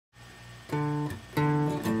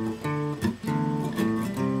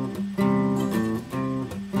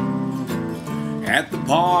At the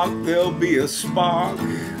park there'll be a spark,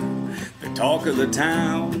 the talk of the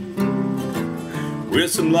town.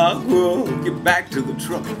 With some luck we'll get back to the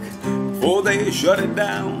truck before they shut it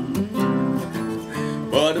down.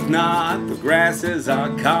 But if not, the grasses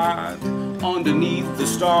are caught underneath the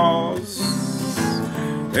stars.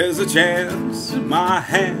 There's a chance my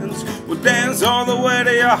hands will dance all the way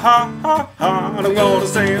to your heart. I'm gonna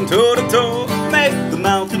stand toe to toe, make the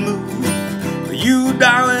mountain move. For you,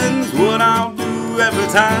 darling's what I'll do every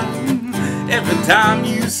time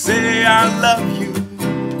you say I love you.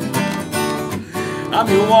 I'm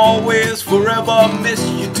your always, forever, miss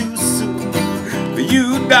you too soon. For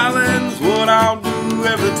you, darling's what I'll do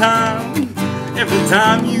every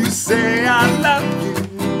time you say I love you.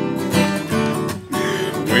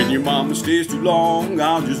 When your mama stays too long,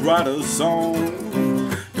 I'll just write a song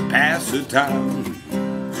to pass the time.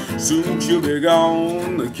 Soon she'll be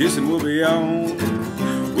gone, the kissing will be on.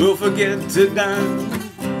 We'll forget to dine.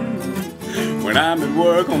 When I'm at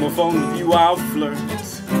work on the phone with you, I'll flirt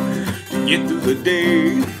to get through the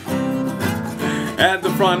day. At the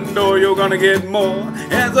front door, you're gonna get more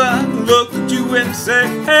as I look at you and say,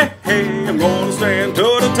 hey, hey, I'm gonna stand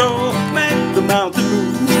toe to toe, make the mountain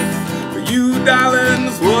move. For you, darling,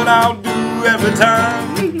 that's what I'll do every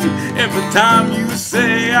time you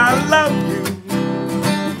say I love you.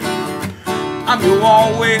 I'm your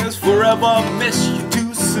always, forever, miss you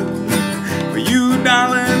too soon. For you,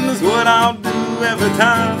 darling, that's what I'll do every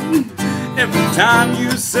time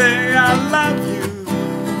you say I love you.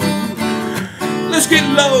 Let's get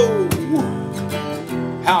low.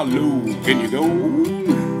 How low can you go?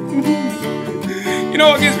 You know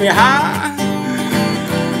what gets me high?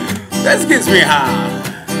 This gets me high.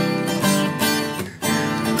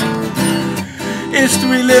 It's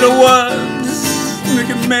three little words that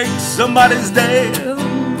can make somebody's day.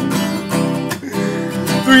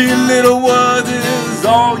 Three little words is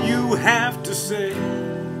all you have to say.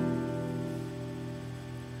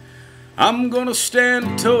 I'm gonna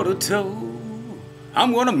stand toe to toe.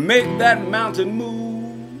 I'm gonna make that mountain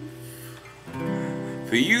move.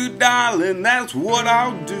 For you, darling, that's what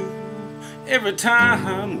I'll do every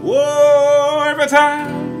time. Whoa, every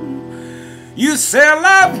time you say I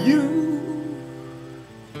love you.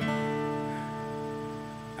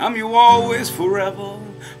 I'm your always, forever.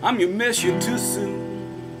 I'm your miss you too soon.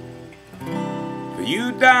 For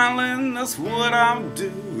you, darling, that's what I'll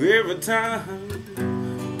do every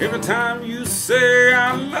time you say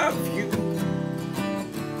I love you.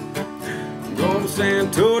 I'm gonna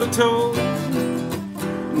stand toe to toe.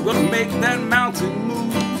 I'm gonna make that mountain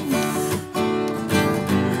move.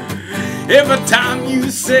 Every time you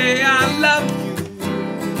say I love you.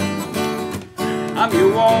 I'm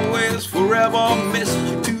your always, forever, miss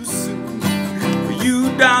you too soon. For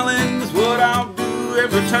you, darling, that's what I'll do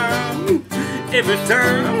every time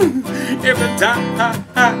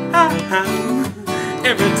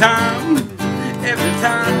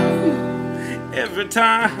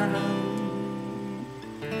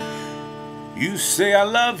you say I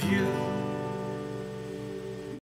love you.